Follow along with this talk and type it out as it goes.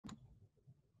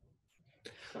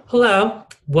Hello,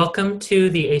 welcome to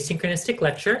the asynchronistic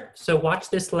lecture. So watch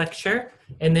this lecture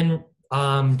and then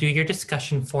do your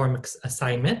discussion forum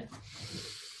assignment.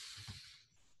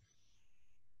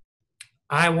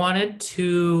 I wanted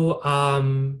to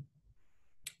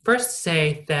first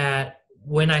say that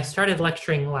when I started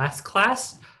lecturing last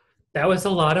class, that was a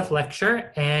lot of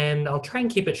lecture, and I'll try and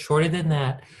keep it shorter than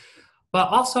that. But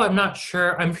also, I'm not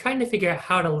sure, I'm trying to figure out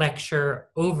how to lecture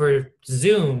over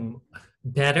Zoom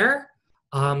better,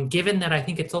 given that I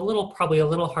think it's probably a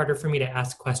little harder for me to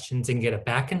ask questions and get a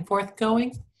back and forth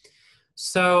going.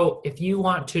 So if you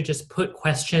want to just put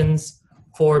questions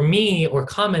for me or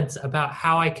comments about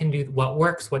how I can do what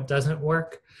works, what doesn't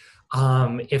work,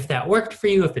 if that worked for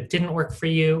you, if it didn't work for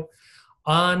you,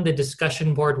 on the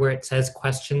discussion board where it says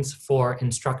questions for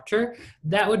instructor,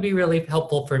 that would be really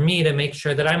helpful for me to make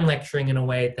sure that I'm lecturing in a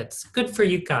way that's good for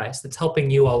you guys, that's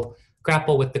helping you all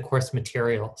grapple with the course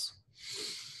materials.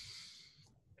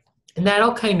 And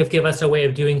that'll kind of give us a way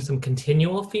of doing some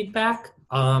continual feedback,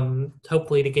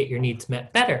 hopefully to get your needs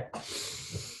met better.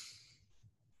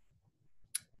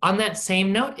 On that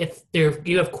same note, if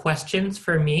you have questions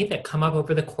for me that come up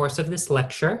over the course of this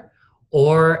lecture,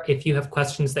 or if you have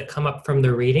questions that come up from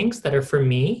the readings that are for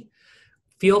me,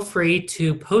 feel free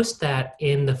to post that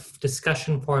in the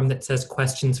discussion forum that says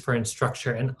questions for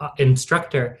instructor,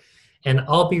 and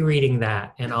I'll be reading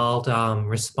that and I'll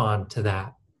respond to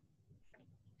that.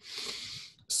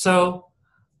 So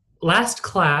last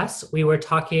class, we were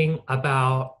talking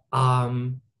about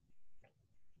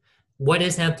what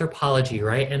is anthropology,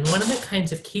 right? And one of the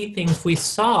kinds of key things we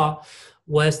saw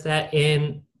was that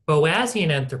in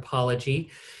Boasian anthropology,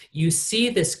 you see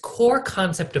this core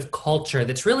concept of culture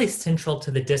that's really central to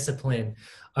the discipline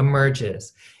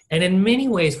emerges. And in many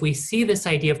ways, we see this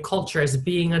idea of culture as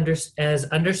being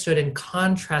understood in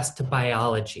contrast to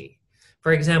biology.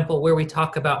 For example, where we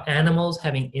talk about animals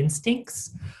having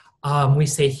instincts, we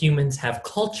say humans have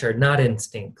culture, not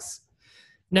instincts.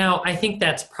 Now, I think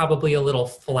that's probably a little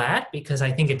flat because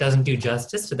I think it doesn't do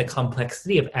justice to the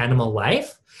complexity of animal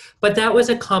life, but that was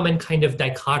a common kind of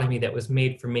dichotomy that was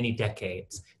made for many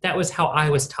decades. That was how I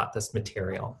was taught this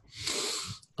material.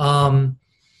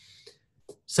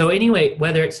 So anyway,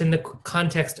 whether it's in the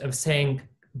context of saying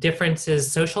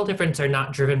social differences are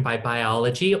not driven by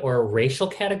biology or racial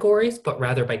categories, but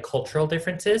rather by cultural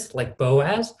differences like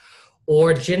Boas,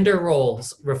 or gender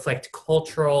roles reflect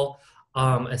cultural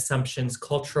assumptions,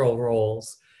 cultural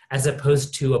roles, as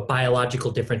opposed to a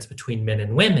biological difference between men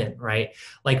and women, right?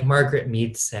 Like Margaret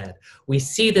Mead said, we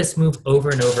see this move over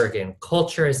and over again.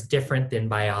 Culture is different than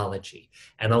biology.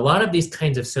 And a lot of these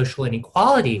kinds of social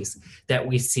inequalities that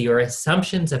we see are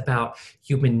assumptions about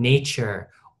human nature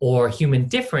or human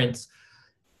difference.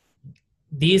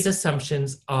 These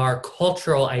assumptions are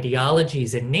cultural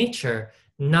ideologies in nature,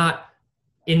 not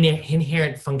in the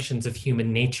inherent functions of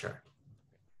human nature.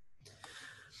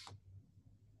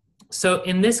 So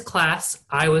in this class,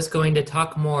 I was going to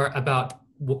talk more about,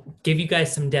 give you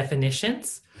guys some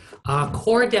definitions,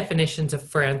 core definitions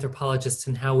for anthropologists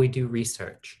and how we do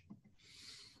research.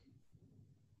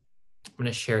 I'm going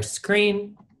to share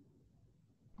screen.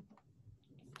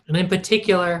 And in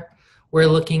particular, we're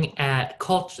looking at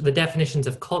the definitions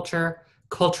of culture,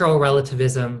 cultural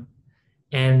relativism,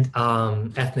 and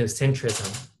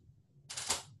ethnocentrism.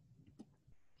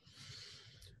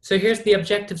 So here's the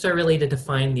objectives are really to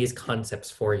define these concepts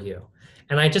for you.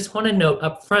 And I just want to note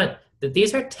up front that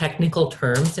these are technical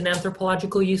terms in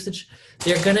anthropological usage.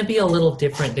 They're going to be a little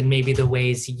different than maybe the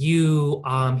ways you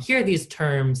hear these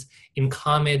terms in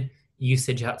common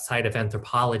usage outside of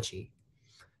anthropology.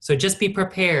 So just be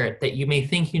prepared that you may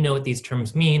think you know what these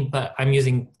terms mean, but I'm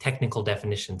using technical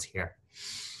definitions here.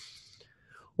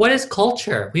 What is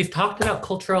culture? We've talked about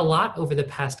culture a lot over the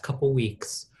past couple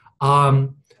weeks.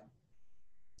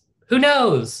 Who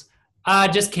knows?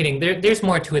 Just kidding. There's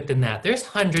more to it than that. There's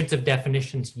hundreds of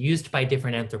definitions used by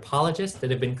different anthropologists that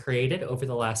have been created over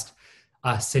the last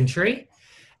century.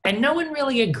 And no one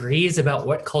really agrees about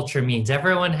what culture means.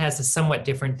 Everyone has a somewhat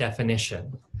different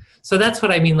definition. So that's what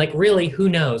I mean, like really, who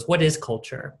knows? What is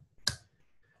culture?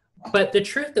 But the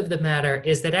truth of the matter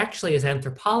is that actually as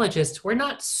anthropologists, we're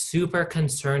not super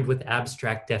concerned with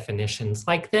abstract definitions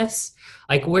like this.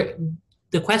 Like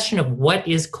the question of what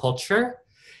is culture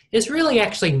is really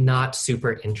actually not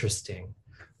super interesting.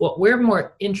 What we're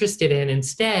more interested in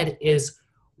instead is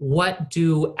what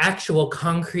do actual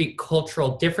concrete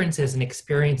cultural differences and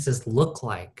experiences look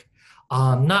like?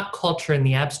 Not culture in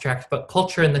the abstract, but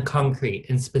culture in the concrete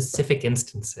in specific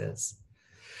instances.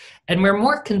 And we're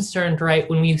more concerned, right,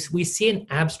 when we see an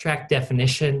abstract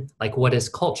definition, like what is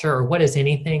culture or what is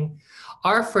anything,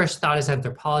 our first thought as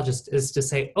anthropologists is to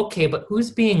say, okay, but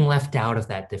who's being left out of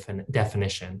that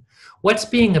definition? What's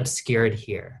being obscured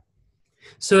here?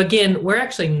 So again, we're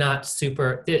actually not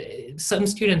super, some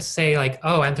students say like,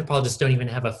 oh, anthropologists don't even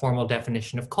have a formal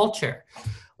definition of culture.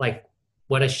 Like,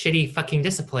 what a shitty fucking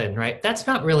discipline, right? That's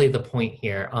not really the point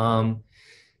here.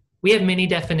 We have many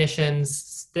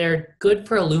definitions. They're good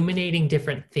for illuminating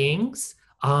different things.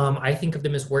 I think of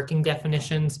them as working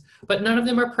definitions, but none of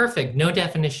them are perfect. No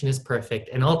definition is perfect.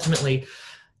 And ultimately,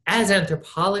 as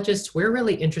anthropologists, we're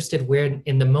really interested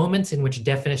in the moments in which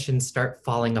definitions start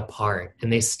falling apart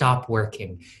and they stop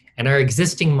working and our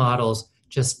existing models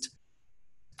just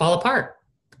fall apart.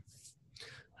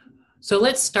 So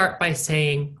let's start by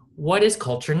saying, what is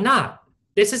culture not?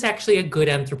 This is actually a good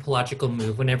anthropological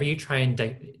move whenever you try and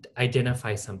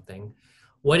identify something.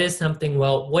 What is something?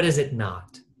 Well, what is it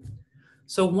not?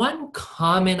 So one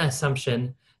common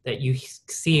assumption that you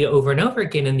see over and over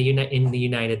again in the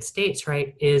United States,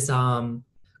 right, is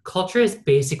culture is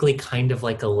basically kind of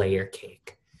like a layer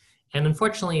cake. And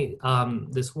unfortunately,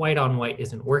 this white on white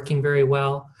isn't working very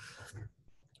well.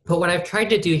 But what I've tried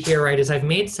to do here, right, is I've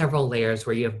made several layers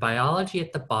where you have biology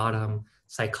at the bottom,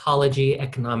 psychology,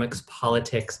 economics,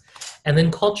 politics, and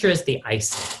then culture is the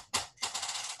icing.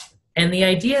 And the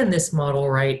idea in this model,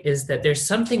 right, is that there's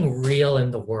something real in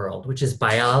the world, which is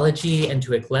biology and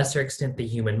to a lesser extent the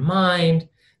human mind,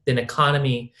 then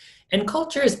economy. And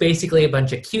culture is basically a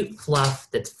bunch of cute fluff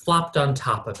that's flopped on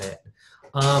top of it.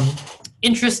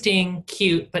 Interesting,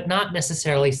 cute, but not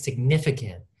necessarily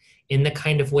significant in the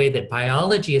kind of way that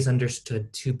biology is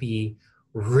understood to be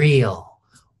real,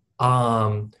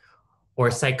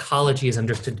 or psychology is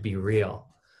understood to be real.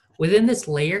 Within this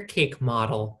layer cake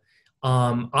model,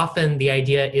 often the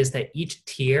idea is that each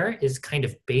tier is kind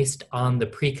of based on the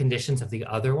preconditions of the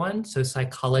other one. So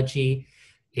psychology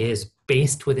is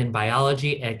based within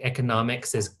biology, and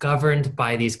economics is governed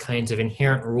by these kinds of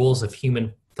inherent rules of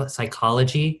human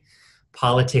psychology.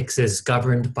 Politics is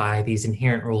governed by these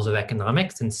inherent rules of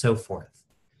economics, and so forth.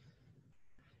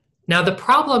 Now, the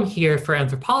problem here for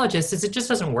anthropologists is it just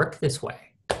doesn't work this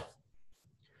way.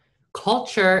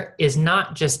 Culture is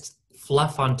not just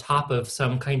fluff on top of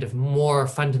some kind of more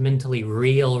fundamentally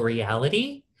real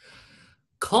reality.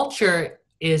 Culture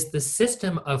is the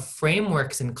system of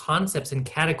frameworks and concepts and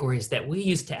categories that we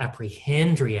use to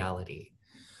apprehend reality.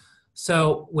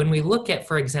 So when we look at,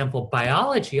 for example,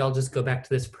 biology, I'll just go back to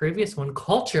this previous one.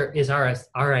 Culture is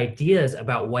our ideas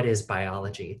about what is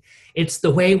biology. It's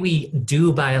the way we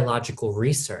do biological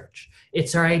research.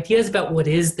 It's our ideas about what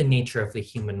is the nature of the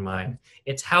human mind.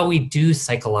 It's how we do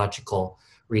psychological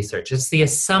research. It's the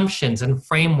assumptions and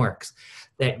frameworks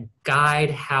that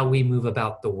guide how we move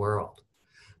about the world.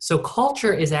 So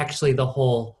culture is actually the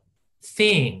whole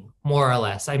thing, more or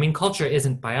less. I mean, culture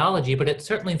isn't biology, but it's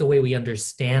certainly the way we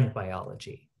understand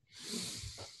biology.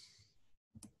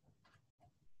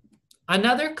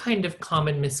 Another kind of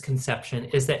common misconception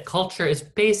is that culture is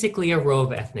basically a row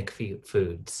of ethnic food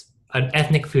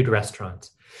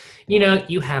restaurants. You know,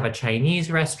 you have a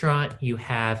Chinese restaurant, you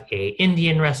have a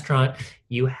Indian restaurant,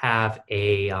 you have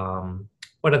a,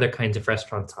 what other kinds of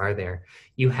restaurants are there?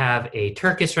 You have a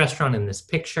Turkish restaurant in this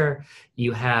picture,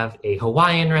 you have a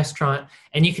Hawaiian restaurant,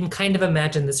 and you can kind of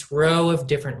imagine this row of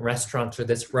different restaurants or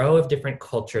this row of different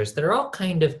cultures that are all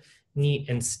kind of neat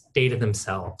and state of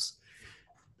themselves.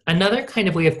 Another kind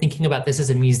of way of thinking about this is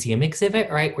a museum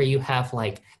exhibit, right? Where you have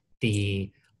like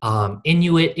the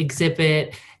Inuit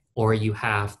exhibit, or you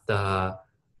have the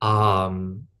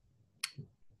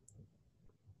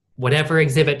whatever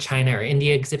exhibit, China or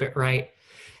India exhibit, right?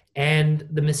 And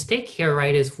the mistake here,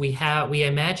 right, is we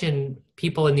imagine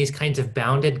people in these kinds of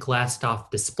bounded glassed off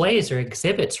displays or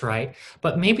exhibits, right?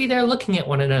 But maybe they're looking at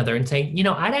one another and saying, you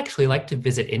know, I'd actually like to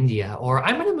visit India, or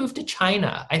I'm going to move to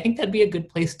China. I think that'd be a good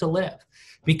place to live,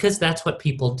 because that's what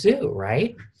people do,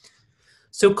 right?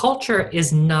 So culture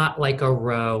is not like a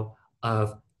row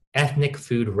of ethnic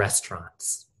food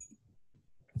restaurants.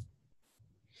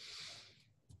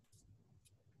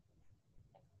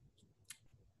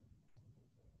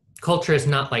 Culture is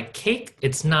not like cake.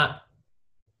 It's not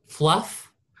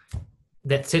fluff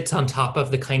that sits on top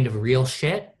of the kind of real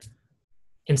shit.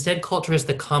 Instead, culture is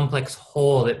the complex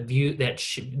whole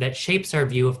that shapes our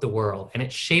view of the world, and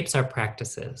it shapes our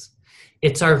practices.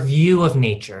 It's our view of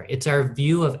nature. It's our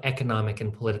view of economic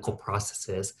and political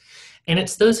processes. And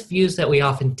it's those views that we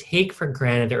often take for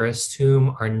granted or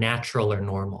assume are natural or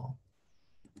normal.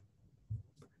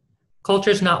 Culture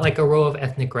is not like a row of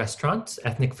ethnic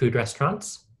food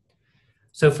restaurants.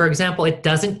 So for example, it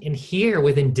doesn't adhere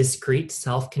within discrete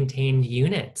self-contained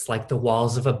units like the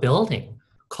walls of a building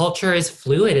Culture is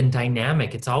fluid and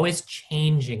dynamic. It's always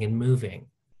changing and moving.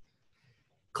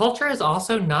 Culture is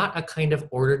also not a kind of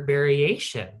ordered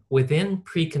variation within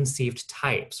preconceived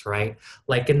types, right?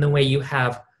 Like in the way you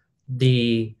have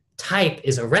the type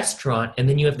is a restaurant, and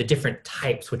then you have the different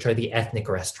types, which are the ethnic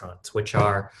restaurants, which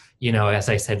are, as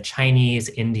I said, Chinese,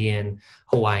 Indian,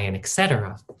 Hawaiian,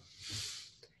 etc.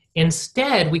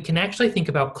 Instead, we can actually think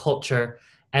about culture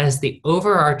as the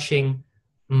overarching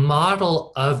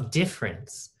model of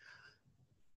difference.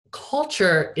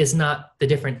 Culture is not the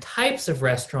different types of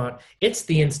restaurant, it's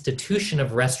the institution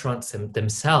of restaurants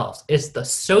themselves. It's the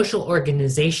social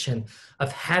organization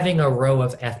of having a row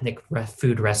of ethnic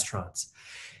food restaurants.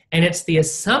 And it's the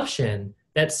assumption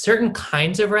that certain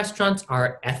kinds of restaurants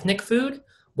are ethnic food,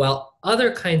 while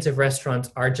other kinds of restaurants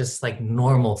are just like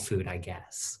normal food, I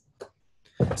guess.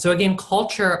 So again,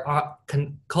 culture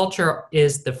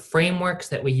is the frameworks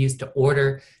that we use to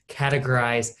order,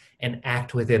 categorize, and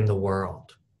act within the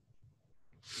world.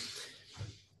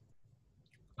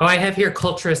 Oh, I have here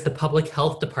culture as the public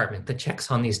health department that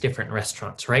checks on these different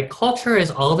restaurants, right? Culture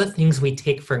is all the things we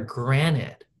take for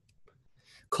granted.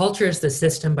 Culture is the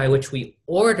system by which we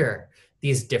order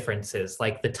these differences,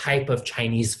 like the type of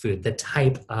Chinese food, the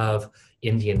type of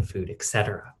Indian food,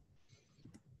 etc.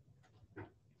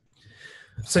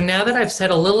 So now that I've said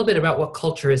a little bit about what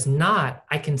culture is not,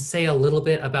 I can say a little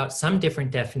bit about some different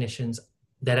definitions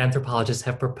that anthropologists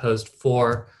have proposed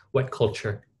for what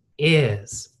culture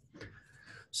is.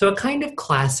 So a kind of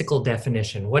classical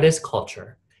definition, what is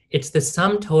culture? It's the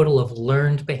sum total of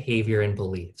learned behavior and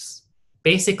beliefs.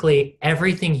 Basically,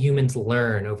 everything humans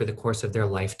learn over the course of their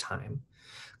lifetime.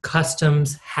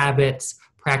 Customs, habits,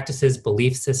 practices,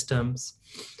 belief systems.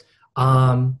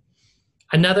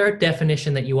 Another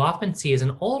definition that you often see is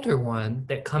an older one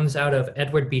that comes out of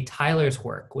Edward B. Tyler's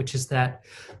work, which is that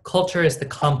culture is the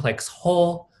complex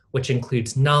whole, which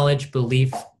includes knowledge,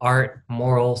 belief, art,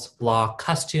 morals, law,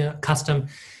 custom,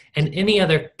 and any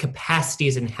other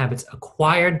capacities and habits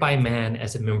acquired by man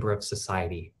as a member of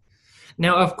society.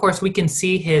 Now, of course, we can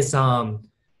see his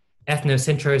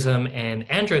ethnocentrism and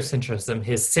androcentrism,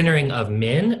 his centering of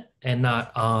men and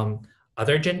not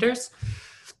other genders,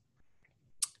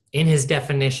 in his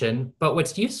definition. But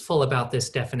what's useful about this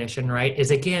definition, right,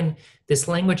 is again, this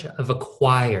language of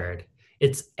acquired.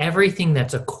 It's everything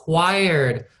that's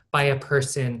acquired by a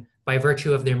person by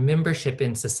virtue of their membership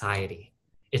in society.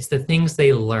 It's the things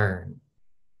they learn.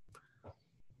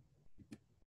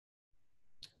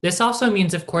 This also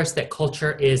means, of course, that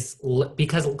culture is,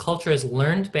 because culture is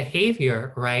learned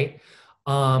behavior, right?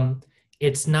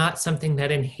 It's not something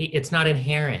that, it's not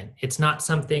inherent. It's not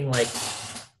something like,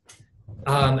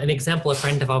 an example a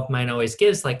friend of mine always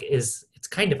gives, like, is, it's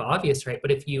kind of obvious, right?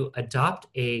 But if you adopt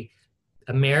a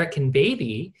American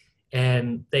baby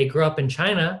and they grow up in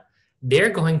China, they're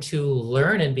going to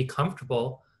learn and be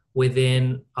comfortable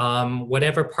within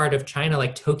whatever part of China,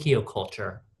 like Tokyo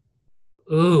culture.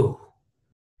 Ooh,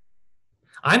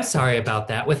 I'm sorry about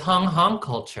that with Hong Kong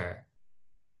culture.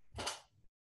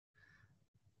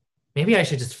 Maybe I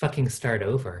should just fucking start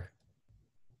over.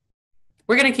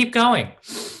 We're gonna keep going.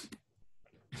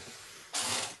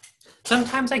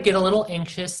 Sometimes I get a little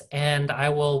anxious and I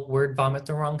will word vomit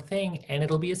the wrong thing, and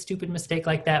it'll be a stupid mistake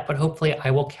like that, but hopefully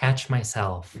I will catch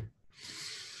myself.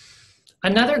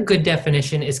 Another good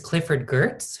definition is Clifford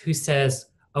Geertz, who says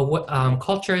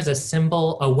culture is a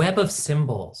symbol, a web of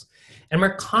symbols, and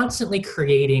we're constantly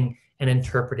creating and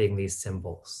interpreting these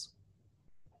symbols.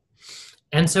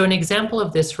 And so an example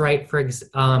of this, right,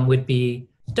 would be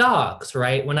dogs,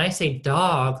 right? When I say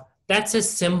dog, that's a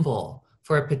symbol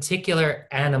for a particular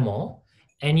animal.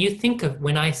 And you think of,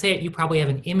 when I say it, you probably have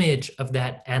an image of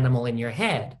that animal in your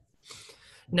head.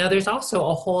 Now, there's also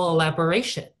a whole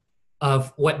elaboration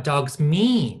of what dogs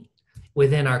mean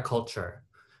within our culture.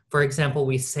 For example,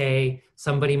 we say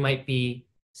somebody might be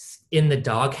in the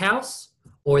doghouse,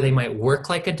 or they might work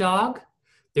like a dog.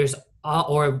 There's,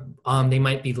 they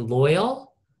might be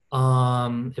loyal.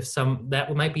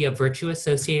 That might be a virtue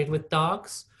associated with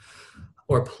dogs,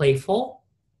 or playful.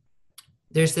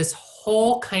 There's this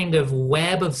whole kind of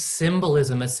web of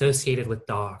symbolism associated with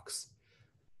dogs.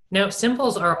 Now,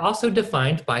 symbols are also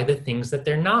defined by the things that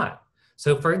they're not.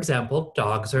 So for example,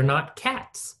 dogs are not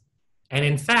cats. And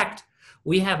in fact,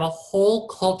 we have a whole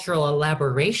cultural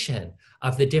elaboration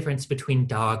of the difference between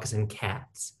dogs and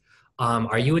cats.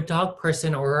 Are you a dog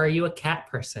person or are you a cat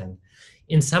person?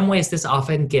 In some ways, this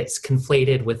often gets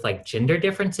conflated with like gender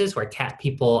differences, where cat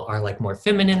people are like more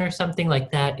feminine or something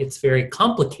like that. It's very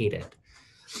complicated.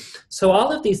 So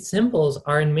all of these symbols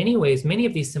are, in many ways, many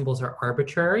of these symbols are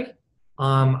arbitrary.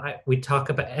 We talk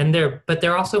about, but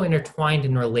they're also intertwined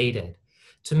and related.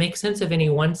 To make sense of any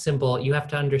one symbol, you have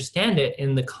to understand it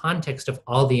in the context of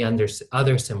all the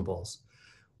other symbols.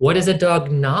 What is a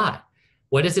dog not?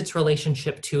 What is its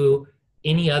relationship to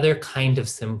any other kind of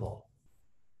symbol?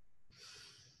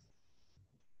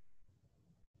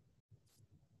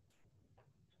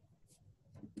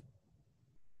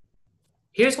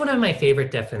 Here's one of my favorite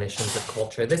definitions of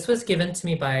culture. This was given to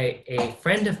me by a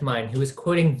friend of mine who was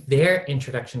quoting their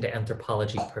introduction to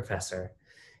anthropology professor.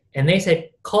 And they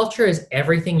said, culture is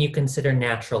everything you consider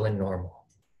natural and normal.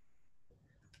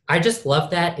 I just love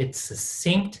that. It's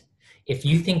succinct. If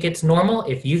you think it's normal,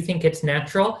 if you think it's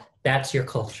natural, that's your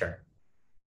culture.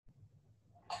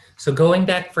 So going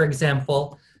back, for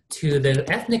example, to the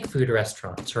ethnic food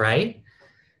restaurants, right?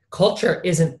 Culture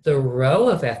isn't the row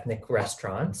of ethnic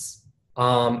restaurants.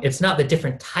 It's not the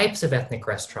different types of ethnic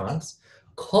restaurants.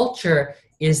 Culture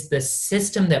is the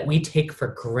system that we take for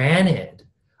granted.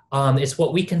 It's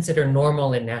what we consider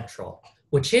normal and natural,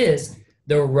 which is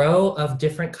the row of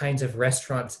different kinds of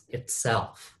restaurants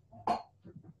itself.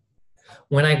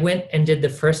 When I went and did the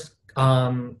first,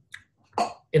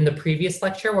 in the previous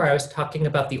lecture where I was talking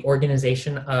about the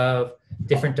organization of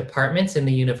different departments in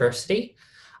the university,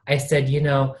 I said, you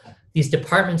know, these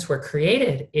departments were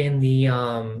created in the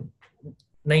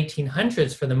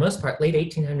 1900s for the most part, late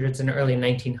 1800s and early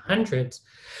 1900s,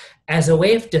 as a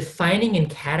way of defining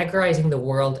and categorizing the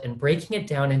world and breaking it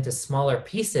down into smaller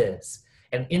pieces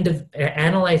and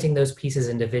analyzing those pieces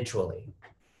individually.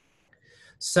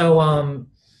 So,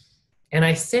 and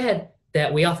I said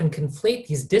that we often conflate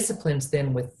these disciplines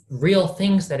then with real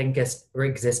things that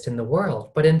exist in the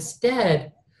world, but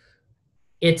instead,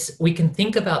 we can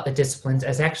think about the disciplines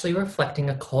as actually reflecting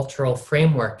a cultural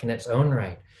framework in its own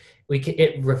right.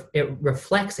 It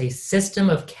reflects a system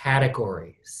of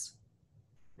categories.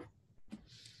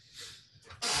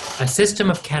 A system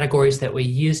of categories that we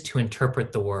use to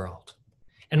interpret the world.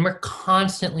 And we're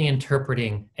constantly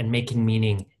interpreting and making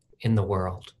meaning in the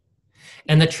world.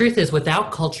 And the truth is,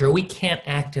 without culture, we can't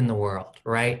act in the world,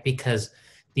 right? Because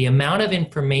the amount of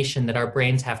information that our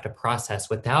brains have to process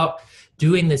without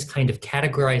doing this kind of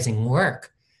categorizing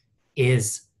work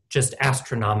is just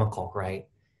astronomical, right?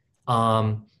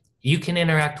 You can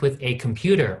interact with a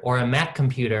computer or a Mac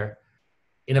computer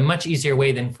in a much easier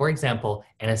way than, for example,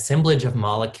 an assemblage of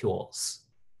molecules.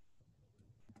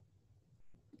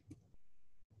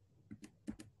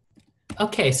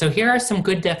 Okay, so here are some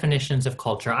good definitions of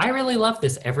culture. I really love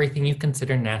this, everything you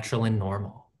consider natural and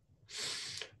normal.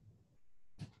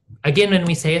 Again, when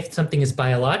we say if something is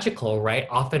biological, right,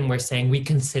 often we're saying we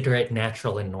consider it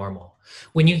natural and normal.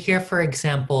 When you hear, for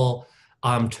example,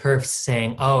 TERFs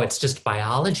saying, oh, it's just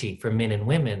biology for men and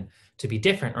women to be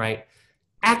different, right?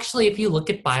 Actually, if you look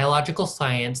at biological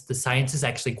science, the science is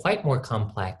actually quite more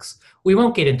complex. We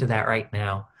won't get into that right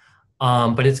now,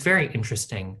 but it's very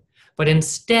interesting. But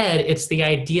instead, it's the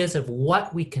ideas of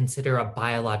what we consider a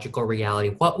biological reality,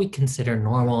 what we consider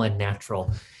normal and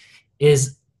natural,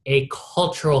 is a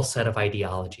cultural set of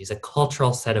ideologies, a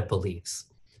cultural set of beliefs.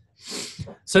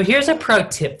 So here's a pro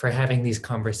tip for having these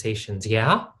conversations,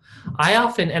 yeah? I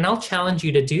often, and I'll challenge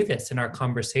you to do this in our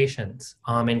conversations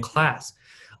in class,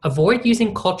 avoid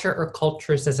using culture or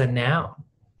cultures as a noun.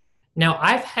 Now,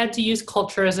 I've had to use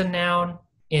culture as a noun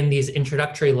in these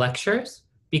introductory lectures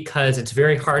because it's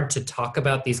very hard to talk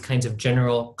about these kinds of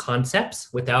general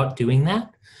concepts without doing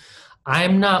that.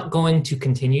 I'm not going to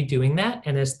continue doing that.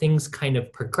 And as things kind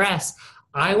of progress,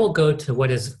 I will go to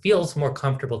what feels more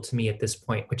comfortable to me at this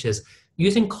point, which is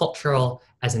using cultural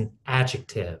as an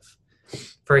adjective.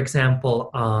 For example,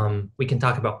 we can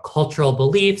talk about cultural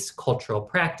beliefs, cultural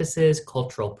practices,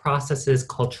 cultural processes,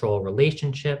 cultural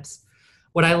relationships.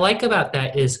 What I like about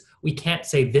that is we can't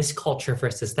say this culture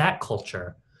versus that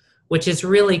culture, which is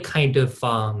really kind of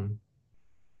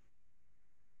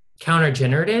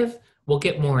countergenerative. We'll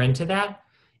get more into that.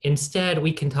 Instead,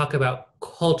 we can talk about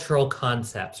cultural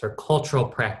concepts or cultural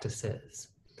practices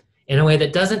in a way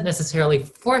that doesn't necessarily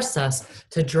force us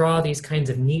to draw these kinds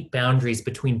of neat boundaries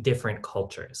between different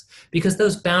cultures, because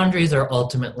those boundaries are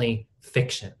ultimately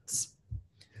fictions.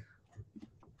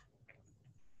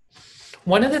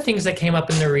 One of the things that came up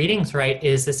in the readings, right,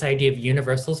 is this idea of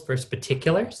universals versus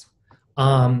particulars.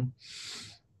 One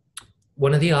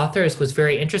of the authors was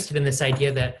very interested in this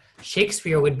idea that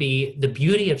the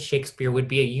beauty of Shakespeare would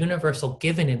be a universal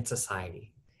given in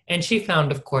society. And she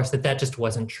found, of course, that just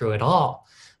wasn't true at all.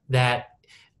 That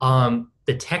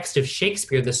the text of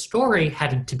Shakespeare, the story,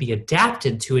 had to be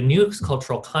adapted to a new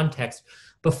cultural context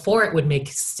before it would make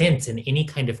sense in any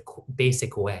kind of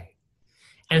basic way.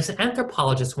 And as an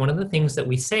anthropologist, one of the things that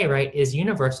we say, right, is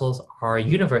universals are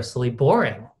universally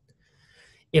boring.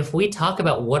 if we talk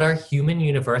about what are human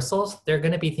universals, they're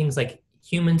going to be things like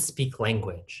humans speak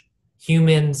language,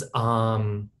 humans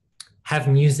have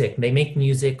music, they make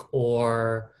music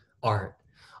or art.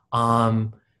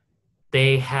 Um,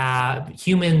 they have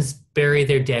humans bury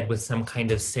their dead with some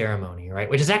kind of ceremony, right?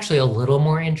 Which is actually a little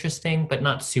more interesting, but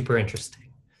not super interesting.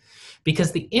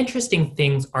 Because the interesting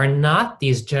things are not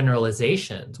these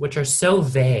generalizations, which are so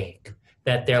vague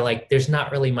that they're like, there's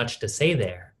not really much to say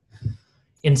there.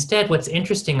 Instead, what's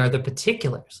interesting are the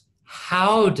particulars.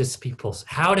 How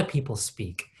do people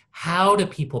speak? How do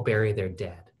people bury their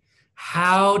dead?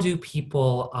 How do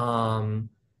people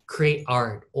create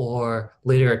art or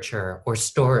literature or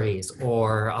stories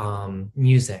or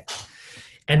music?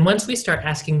 And once we start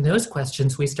asking those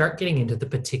questions, we start getting into the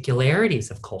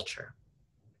particularities of culture.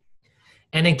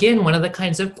 And again, one of the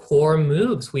kinds of core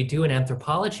moves we do in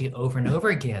anthropology over and over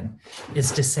again is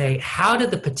to say, how do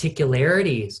the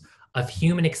particularities of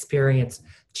human experience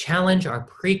challenge our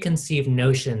preconceived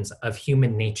notions of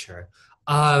human nature,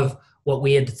 of what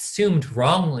we had assumed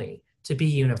wrongly to be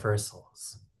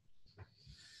universals?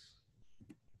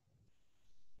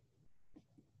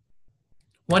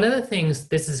 One of the things,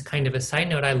 this is kind of a side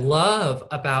note, I love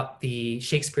about the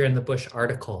Shakespeare in the Bush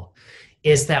article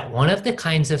is that one of the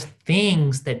kinds of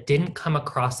things that didn't come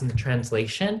across in the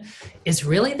translation is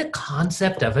really the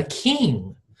concept of a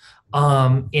king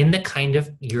in the kind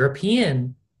of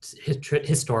European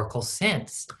historical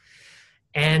sense.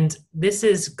 And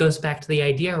this goes back to the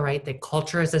idea, right, that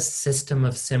culture is a system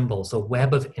of symbols, a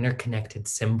web of interconnected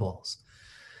symbols.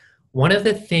 One of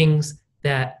the things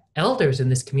that elders in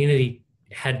this community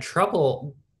had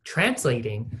trouble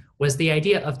translating was the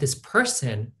idea of this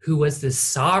person who was this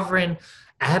sovereign,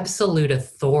 absolute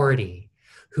authority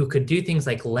who could do things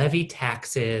like levy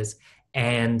taxes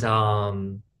and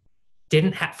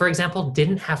for example,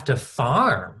 didn't have to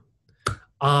farm.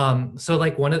 So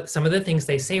like some of the things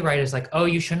they say, right, is like, oh,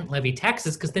 you shouldn't levy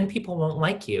taxes because then people won't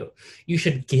like you. You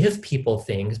should give people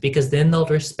things because then they'll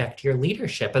respect your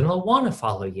leadership and they'll want to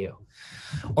follow you.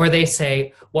 Or they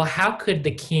say, well, how could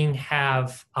the king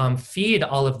have feed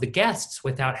all of the guests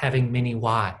without having many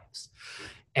wives?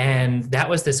 And that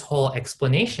was this whole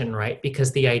explanation, right?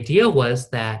 Because the idea was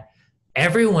that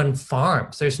everyone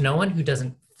farms. There's no one who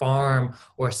doesn't farm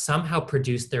or somehow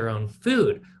produce their own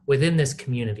food within this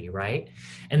community, right?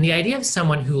 And the idea of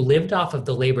someone who lived off of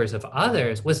the labors of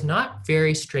others was not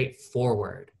very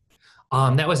straightforward.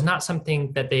 That was not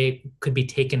something that they could be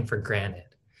taken for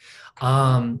granted.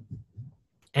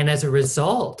 And as a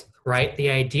result, right, the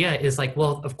idea is like,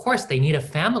 well, of course, they need a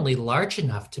family large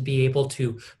enough to be able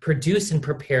to produce and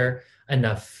prepare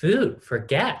enough food for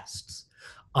guests,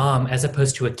 as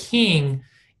opposed to a king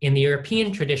in the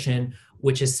European tradition,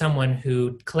 which is someone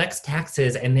who collects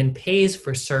taxes and then pays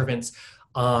for servants.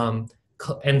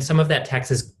 And some of that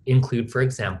taxes include, for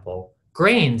example,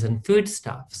 grains and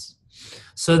foodstuffs.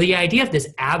 So the idea of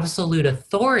this absolute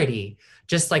authority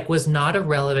just like was not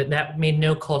irrelevant. That made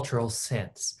no cultural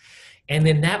sense. And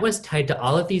then that was tied to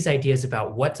all of these ideas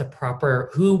about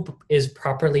who is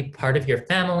properly part of your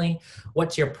family,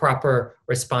 what's your proper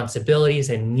responsibilities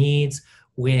and needs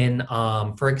when,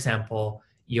 for example,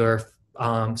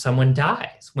 someone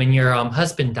dies, when your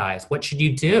husband dies, what should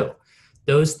you do?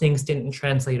 Those things didn't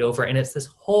translate over. And it's this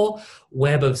whole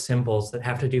web of symbols that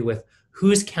have to do with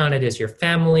who's counted as your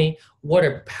family, what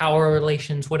are power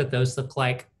relations, what do those look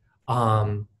like?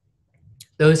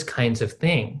 Those kinds of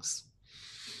things.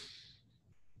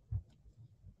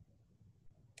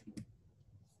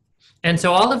 And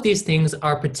so all of these things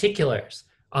are particulars,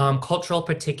 cultural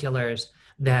particulars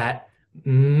that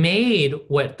made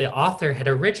what the author had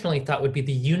originally thought would be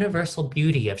the universal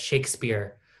beauty of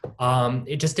Shakespeare.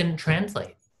 It just didn't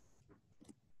translate.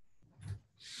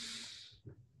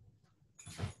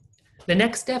 The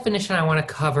next definition I want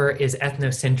to cover is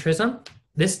ethnocentrism.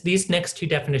 These next two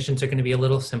definitions are going to be a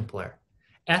little simpler.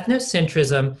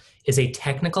 Ethnocentrism is a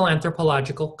technical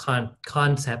anthropological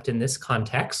concept in this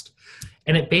context,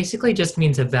 and it basically just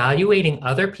means evaluating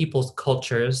other people's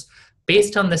cultures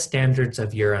based on the standards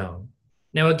of your own.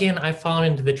 Now, again, I've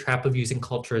fallen into the trap of using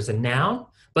culture as a noun,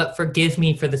 but forgive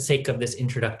me for the sake of this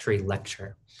introductory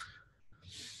lecture.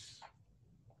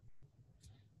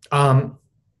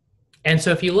 And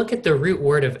so if you look at the root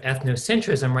word of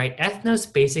ethnocentrism, right,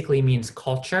 ethnos basically means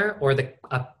culture or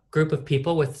a group of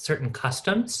people with certain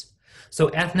customs. So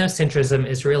ethnocentrism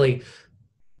is really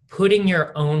putting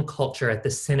your own culture at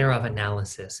the center of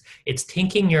analysis. It's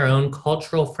taking your own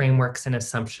cultural frameworks and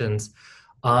assumptions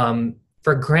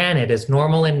for granted as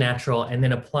normal and natural, and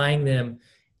then applying them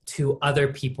to other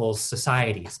people's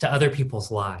societies, to other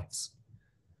people's lives.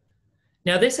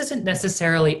 Now, this isn't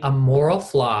necessarily a moral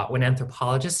flaw when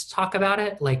anthropologists talk about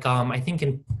it. Like, I think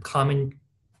in common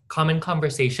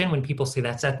conversation, when people say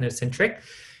that's ethnocentric,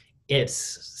 it's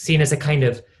seen as a kind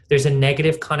of, there's a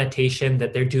negative connotation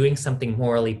that they're doing something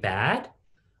morally bad.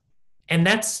 And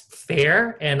that's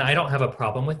fair, and I don't have a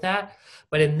problem with that.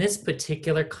 But in this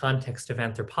particular context of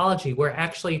anthropology, we're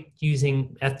actually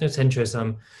using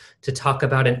ethnocentrism to talk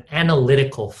about an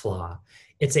analytical flaw.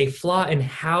 It's a flaw in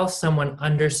how someone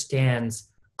understands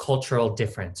cultural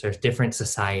difference or different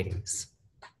societies.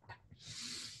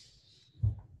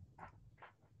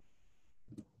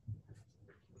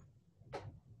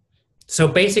 So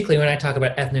basically, when I talk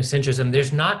about ethnocentrism,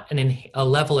 there's not a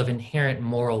level of inherent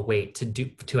moral weight to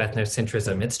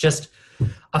ethnocentrism. It's just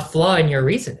a flaw in your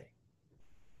reasoning.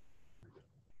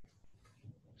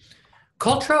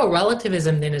 Cultural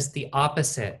relativism then is the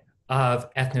opposite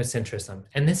of ethnocentrism.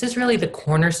 And this is really the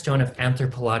cornerstone of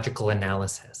anthropological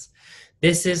analysis.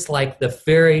 This is like the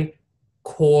very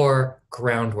core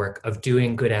groundwork of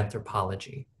doing good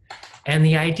anthropology. And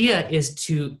the idea is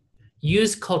to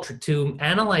use culture to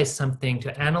analyze something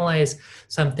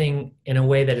in a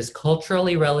way that is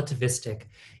culturally relativistic.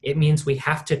 It means we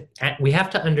have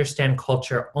to understand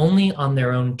culture only on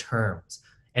their own terms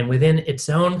and within its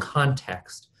own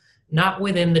context, not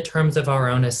within the terms of our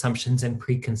own assumptions and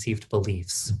preconceived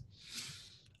beliefs.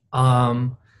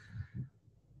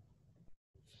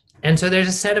 And so there's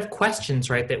a set of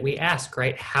questions, right, that we ask,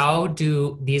 right? How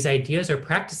do these ideas or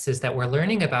practices that we're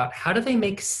learning about, how do they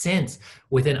make sense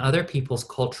within other people's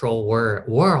cultural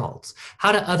worlds?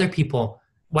 How do other people,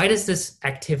 why does this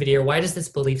activity or why does this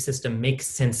belief system make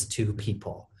sense to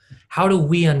people? How do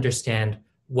we understand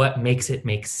what makes it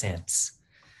make sense?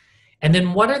 And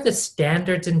then what are the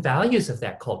standards and values of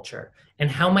that culture?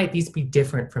 And how might these be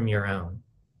different from your own?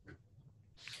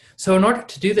 So in order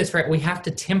to do this, right, we have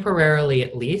to temporarily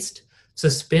at least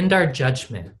suspend our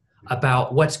judgment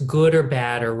about what's good or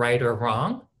bad or right or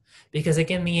wrong. Because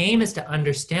again, the aim is to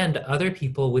understand other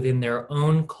people within their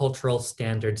own cultural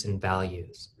standards and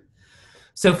values.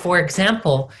 So for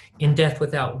example, in Death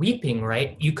Without Weeping,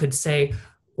 right, you could say,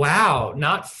 wow,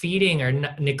 not feeding or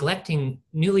neglecting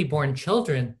newly born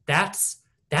children, that's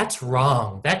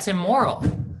wrong, that's immoral.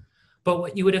 But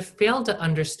what you would have failed to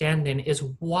understand then is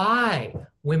why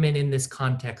women in this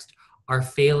context are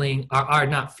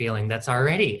not failing, that's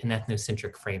already an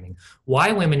ethnocentric framing.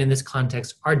 Why women in this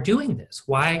context are doing this,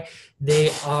 why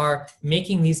they are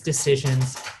making these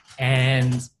decisions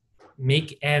and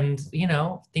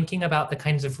thinking about the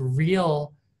kinds of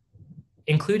real,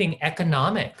 including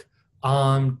economic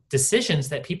decisions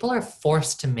that people are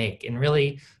forced to make in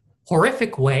really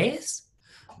horrific ways.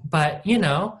 But,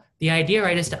 the idea,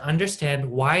 right, is to understand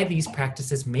why these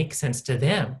practices make sense to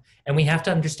them. And we have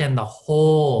to understand the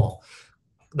whole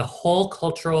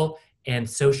cultural and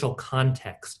social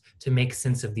context to make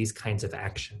sense of these kinds of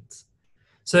actions.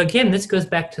 So again, this goes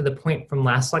back to the point from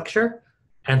last lecture.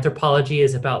 Anthropology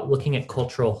is about looking at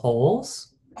cultural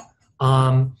wholes.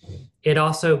 It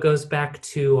also goes back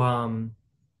to,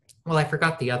 I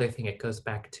forgot the other thing it goes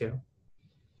back to.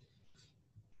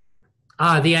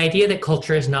 The idea that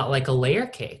culture is not like a layer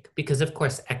cake, because of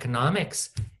course economic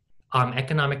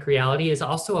reality is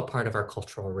also a part of our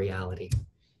cultural reality.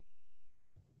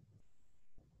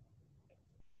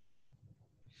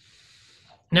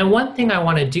 Now, one thing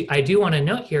I do want to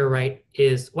note here, right,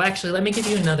 is, well, actually, let me give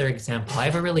you another example. I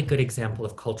have a really good example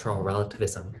of cultural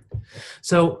relativism.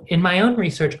 So in my own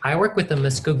research, I work with the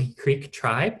Muskogee Creek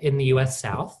tribe in the US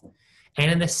South. And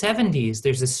in the 70s,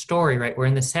 there's this story, right, where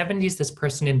in the 70s, this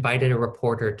person invited a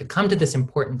reporter to come to this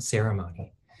important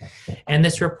ceremony. And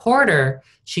this reporter,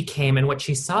 she came, and what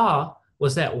she saw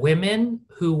was that women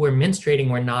who were menstruating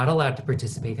were not allowed to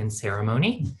participate in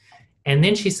ceremony. And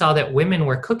then she saw that women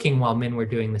were cooking while men were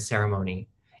doing the ceremony,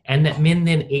 and that men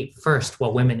then ate first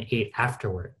while women ate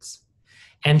afterwards.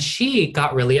 And she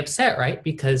got really upset, right,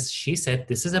 because she said,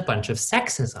 this is a bunch of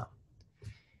sexism.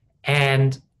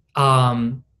 And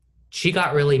she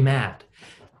got really mad.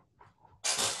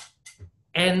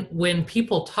 And when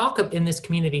people in this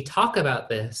community talk about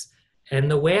this, and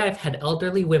the way I've had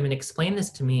elderly women explain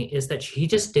this to me is that she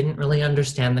just didn't really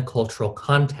understand the cultural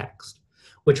context,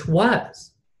 which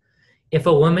was, if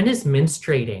a woman is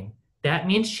menstruating, that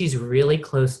means she's really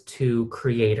close to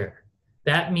creator.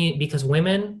 That means, because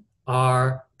women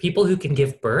are people who can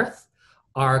give birth,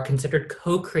 are considered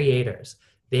co-creators.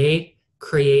 They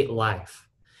create life.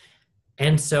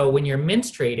 And so when you're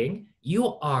menstruating,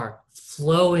 you are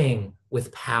flowing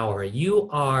with power. You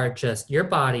are your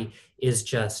body is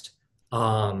just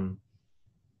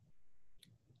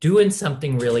doing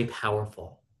something really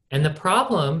powerful. And the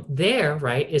problem there,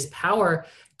 right, is power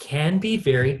can be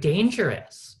very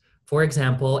dangerous. For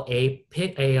example, a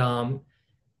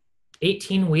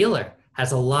 18-wheeler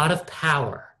has a lot of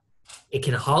power. It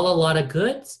can haul a lot of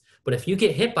goods, but if you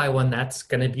get hit by one, that's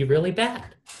going to be really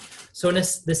bad. So in the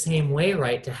same way,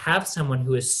 right, to have someone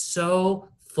who is so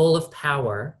full of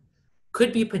power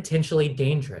could be potentially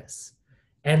dangerous.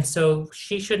 And so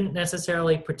she shouldn't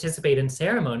necessarily participate in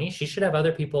ceremony. She should have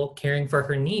other people caring for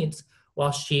her needs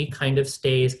while she kind of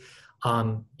stays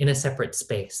in a separate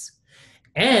space.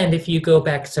 And if you go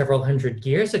back several hundred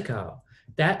years ago,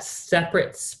 that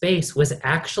separate space was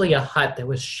actually a hut that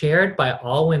was shared by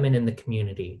all women in the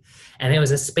community. And it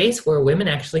was a space where women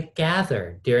actually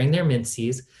gathered during their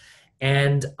menses.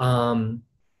 And,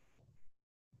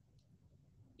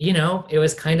 you know, it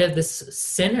was kind of this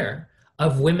center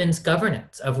of women's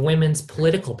governance, of women's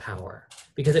political power,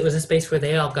 because it was a space where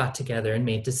they all got together and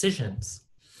made decisions.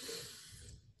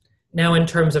 Now, in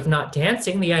terms of not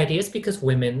dancing, the idea is because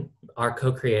women are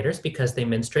co-creators, because they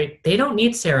menstruate, they don't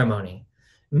need ceremony.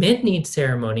 Men need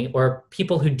ceremony, or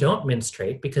people who don't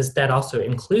menstruate, because that also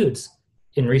includes,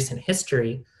 in recent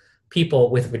history,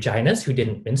 people with vaginas who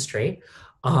didn't menstruate.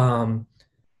 But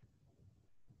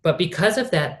because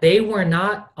of that, they were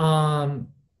not,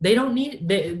 they don't need,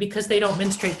 because they don't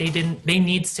menstruate, they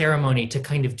need ceremony to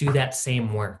kind of do that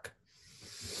same work.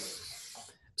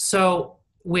 So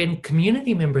when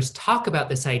community members talk about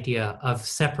this idea of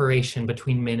separation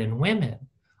between men and women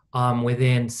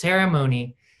within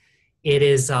ceremony, it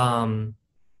is,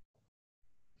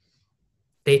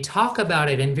 they talk about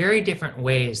it in very different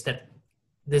ways that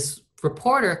this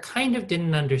reporter kind of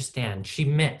didn't understand. She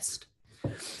missed.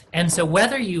 And so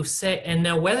whether you say, and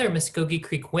now whether Muskogee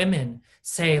Creek women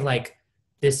say like,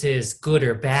 this is good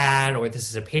or bad, or this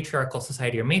is a patriarchal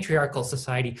society or matriarchal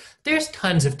society, there's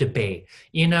tons of debate.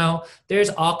 You know, there's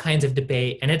all kinds of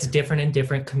debate, and it's different in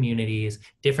different communities.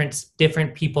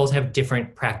 Different peoples have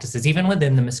different practices, even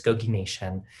within the Muskogee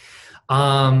Nation.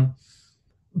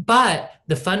 But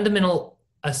the fundamental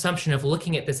assumption of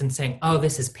looking at this and saying, oh,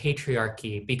 this is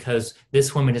patriarchy because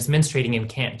this woman is menstruating and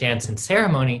can't dance in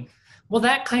ceremony, well,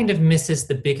 that kind of misses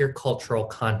the bigger cultural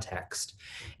context.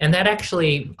 And that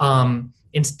actually,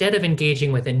 instead of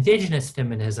engaging with indigenous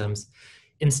feminisms,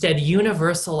 instead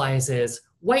universalizes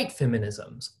white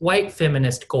feminisms, white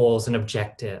feminist goals and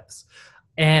objectives,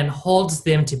 and holds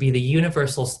them to be the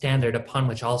universal standard upon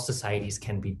which all societies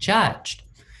can be judged.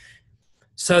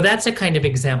 So that's a kind of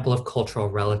example of cultural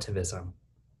relativism.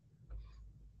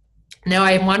 Now,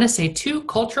 I want to say too,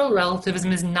 cultural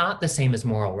relativism is not the same as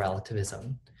moral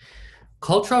relativism.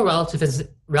 Cultural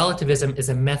relativism is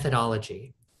a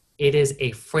methodology. It is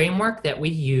a framework that we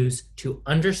use to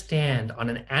understand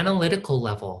on an analytical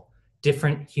level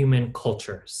different human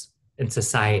cultures and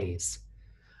societies.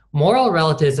 Moral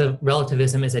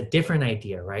relativism is a different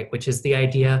idea, right? Which is the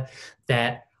idea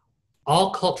that all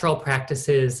cultural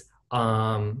practices,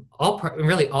 all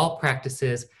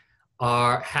practices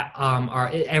are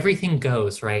everything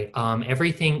goes, right?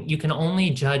 Everything, you can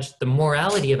only judge the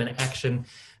morality of an action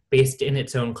based in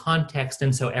its own context,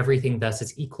 and so everything thus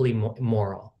is equally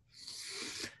moral.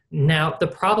 Now,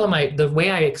 the way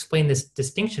I explain this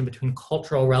distinction between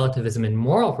cultural relativism and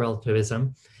moral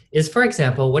relativism is, for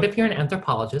example, what if you're an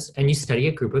anthropologist and you study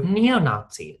a group of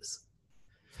neo-Nazis?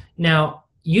 Now,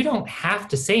 you don't have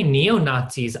to say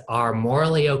neo-Nazis are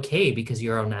morally okay because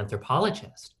you're an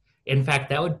anthropologist. In fact,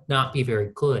 that would not be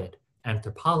very good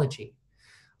anthropology.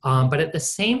 But at the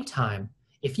same time,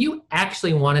 if you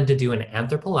actually wanted to do an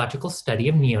anthropological study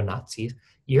of neo-Nazis,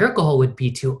 your goal would be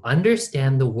to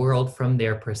understand the world from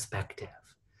their perspective.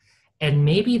 And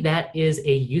maybe that is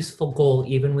a useful goal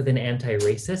even within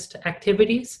anti-racist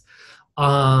activities.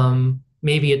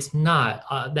 Maybe it's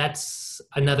not. That's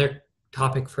another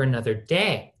topic for another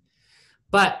day.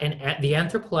 But the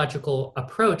anthropological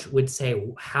approach would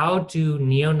say, how do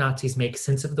neo-Nazis make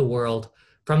sense of the world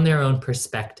from their own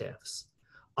perspectives?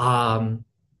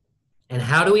 And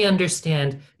how do we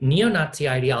understand neo-Nazi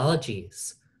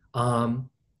ideologies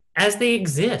as they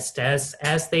exist,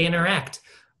 as they interact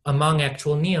among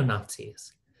actual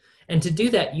neo-Nazis? And to do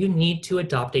that, you need to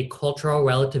adopt a cultural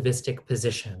relativistic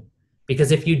position.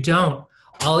 Because if you don't,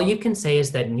 all you can say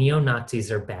is that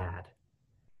neo-Nazis are bad.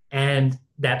 And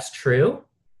that's true.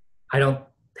 I don't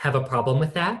have a problem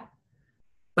with that.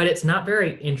 But it's not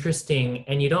very interesting,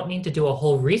 and you don't need to do a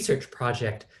whole research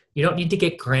project. You don't need to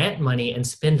get grant money and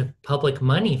spend public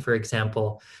money, for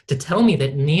example, to tell me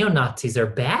that neo-Nazis are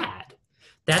bad.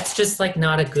 That's just like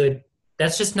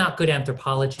that's just not good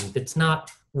anthropology. That's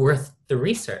not worth the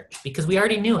research because we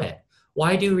already knew it.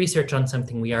 Why do research on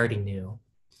something we already knew?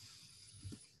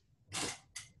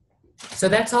 So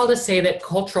that's all to say that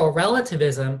cultural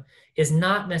relativism is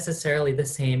not necessarily the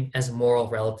same as moral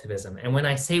relativism. And when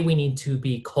I say we need to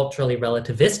be culturally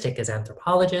relativistic as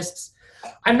anthropologists,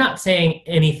 I'm not saying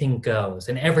anything goes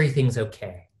and everything's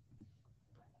okay.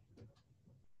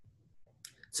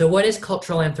 So what is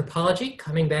cultural anthropology?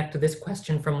 Coming back to this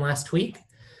question from last week,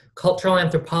 cultural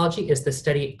anthropology is the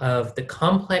study of the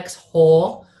complex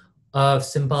whole of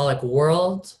symbolic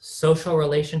worlds, social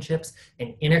relationships,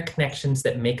 and interconnections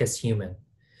that make us human.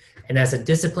 And as a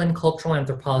discipline, cultural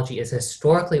anthropology is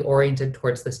historically oriented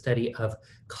towards the study of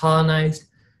colonized,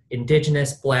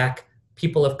 indigenous, Black,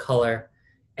 people of color,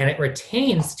 and it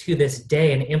retains to this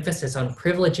day an emphasis on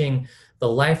privileging the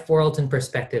life worlds and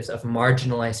perspectives of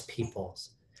marginalized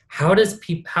peoples. How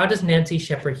does Nancy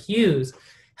Shepherd Hughes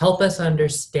help us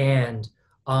understand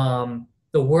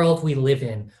the world we live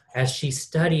in as she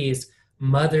studies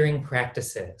mothering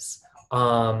practices?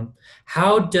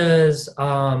 How does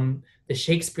the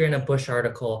Shakespeare in a Bush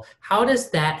article, how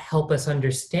does that help us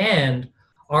understand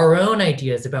our own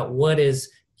ideas about what is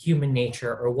human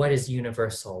nature or what is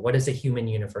universal? What is a human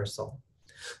universal?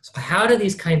 So how do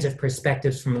these kinds of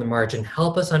perspectives from the margin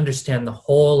help us understand the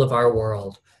whole of our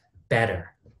world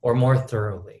better or more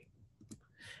thoroughly?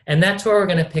 And that's where we're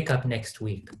going to pick up next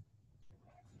week.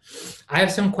 I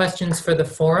have some questions for the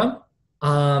forum.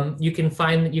 You can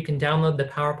download the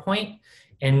PowerPoint,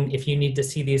 and if you need to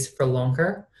see these for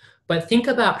longer. But think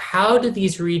about, how do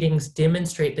these readings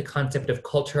demonstrate the concept of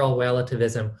cultural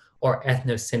relativism or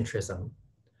ethnocentrism?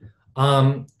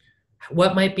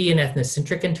 What might be an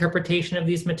ethnocentric interpretation of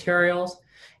these materials?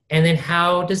 And then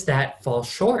how does that fall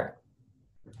short?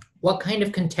 What kind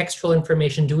of contextual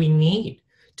information do we need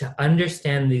to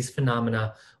understand these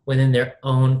phenomena within their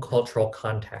own cultural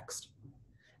context?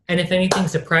 And if anything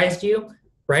surprised you,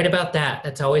 write about that.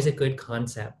 That's always a good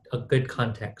concept, a good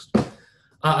context,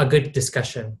 a good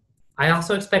discussion. I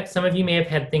also expect some of you may have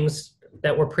had things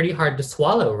that were pretty hard to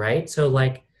swallow, right? So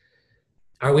like,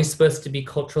 are we supposed to be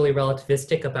culturally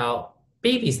relativistic about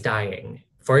babies dying,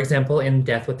 for example, in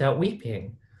Death Without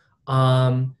Weeping?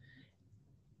 And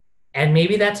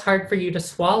maybe that's hard for you to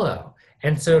swallow.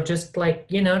 And so just like,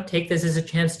 take this as a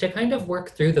chance to kind of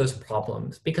work through those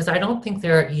problems, because I don't think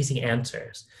there are easy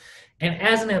answers. And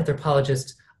as an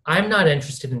anthropologist, I'm not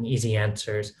interested in easy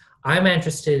answers. I'm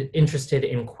interested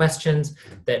in questions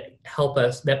that help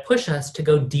us, that push us to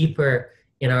go deeper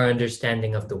in our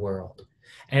understanding of the world.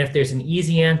 And if there's an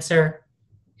easy answer,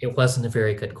 it wasn't a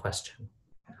very good question.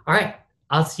 All right,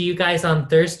 I'll see you guys on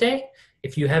Thursday.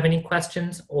 If you have any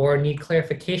questions or need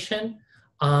clarification,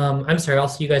 I'll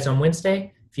see you guys on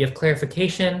Wednesday. If you have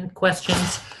clarification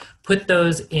questions, put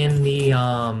those in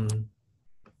the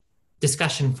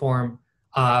discussion form,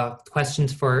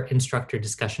 questions for instructor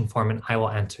discussion form, and I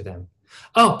will answer them.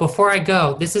 Oh, before I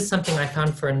go, this is something I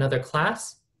found for another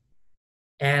class.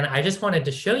 And I just wanted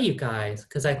to show you guys,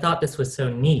 because I thought this was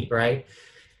so neat, right?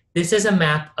 This is a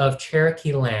map of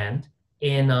Cherokee land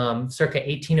in circa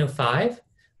 1805.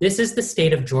 This is the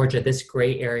state of Georgia, this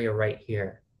gray area right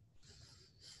here.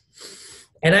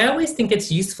 And I always think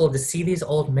it's useful to see these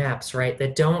old maps, right,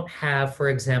 that don't have, for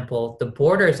example, the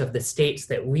borders of the states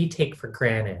that we take for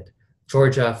granted,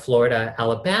 Georgia, Florida,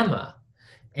 Alabama,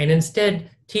 and instead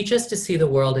teach us to see the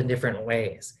world in different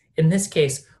ways. In this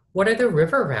case, what are the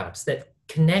river routes that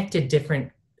connected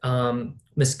different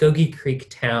Muskogee Creek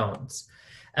towns,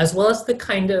 as well as the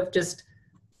kind of just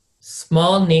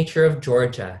small nature of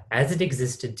Georgia as it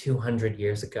existed 200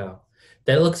 years ago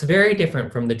that looks very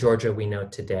different from the Georgia we know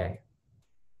today.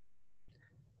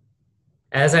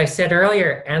 As I said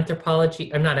earlier,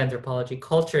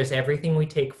 culture is everything we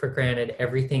take for granted,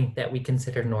 everything that we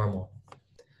consider normal.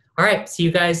 All right, see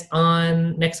you guys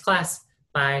on next class.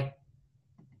 Bye.